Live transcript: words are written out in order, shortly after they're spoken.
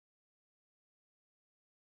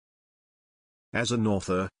As an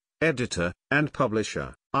author, editor, and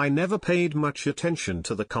publisher, I never paid much attention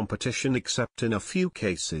to the competition except in a few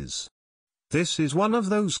cases. This is one of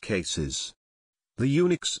those cases. The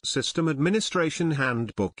Unix System Administration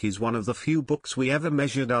Handbook is one of the few books we ever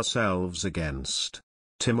measured ourselves against.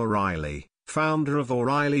 Tim O'Reilly, founder of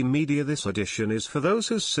O'Reilly Media. This edition is for those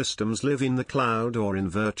whose systems live in the cloud or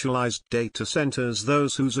in virtualized data centers,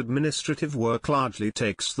 those whose administrative work largely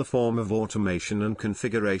takes the form of automation and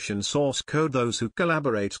configuration source code, those who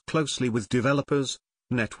collaborate closely with developers,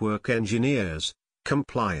 network engineers,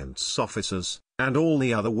 compliance officers, and all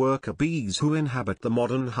the other worker bees who inhabit the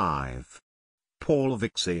modern hive. Paul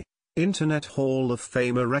Vixie, Internet Hall of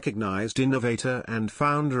Famer, recognized innovator and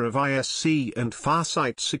founder of ISC and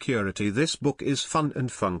Farsight Security. This book is fun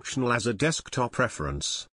and functional as a desktop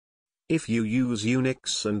reference. If you use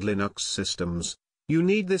Unix and Linux systems, you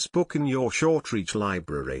need this book in your short-reach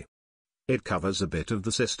library. It covers a bit of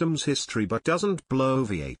the system's history but doesn't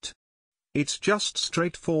bloviate. It's just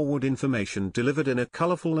straightforward information delivered in a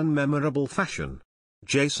colorful and memorable fashion.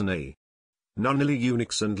 Jason E. Nunnally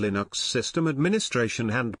Unix and Linux System Administration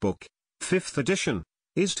Handbook, 5th edition,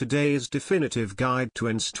 is today's definitive guide to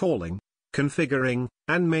installing, configuring,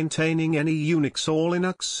 and maintaining any Unix or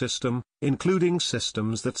Linux system, including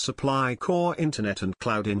systems that supply core internet and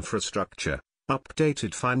cloud infrastructure,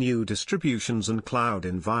 updated for new distributions and cloud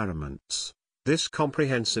environments. This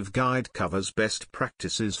comprehensive guide covers best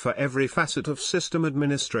practices for every facet of system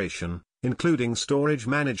administration, including storage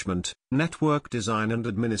management, network design and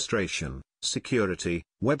administration, security,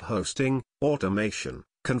 web hosting, automation,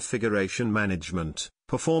 configuration management,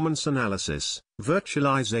 performance analysis,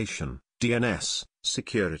 virtualization, DNS,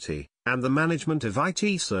 security, and the management of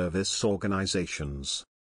IT service organizations.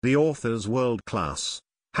 The author's world-class,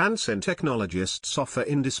 hands-on technologists offer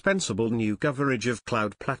indispensable new coverage of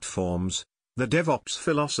cloud platforms, the DevOps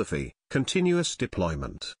philosophy, continuous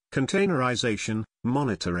deployment, containerization,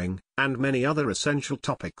 monitoring, and many other essential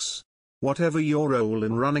topics. Whatever your role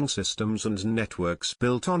in running systems and networks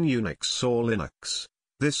built on Unix or Linux,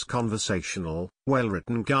 this conversational,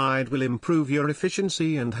 well-written guide will improve your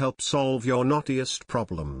efficiency and help solve your knottiest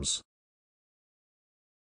problems.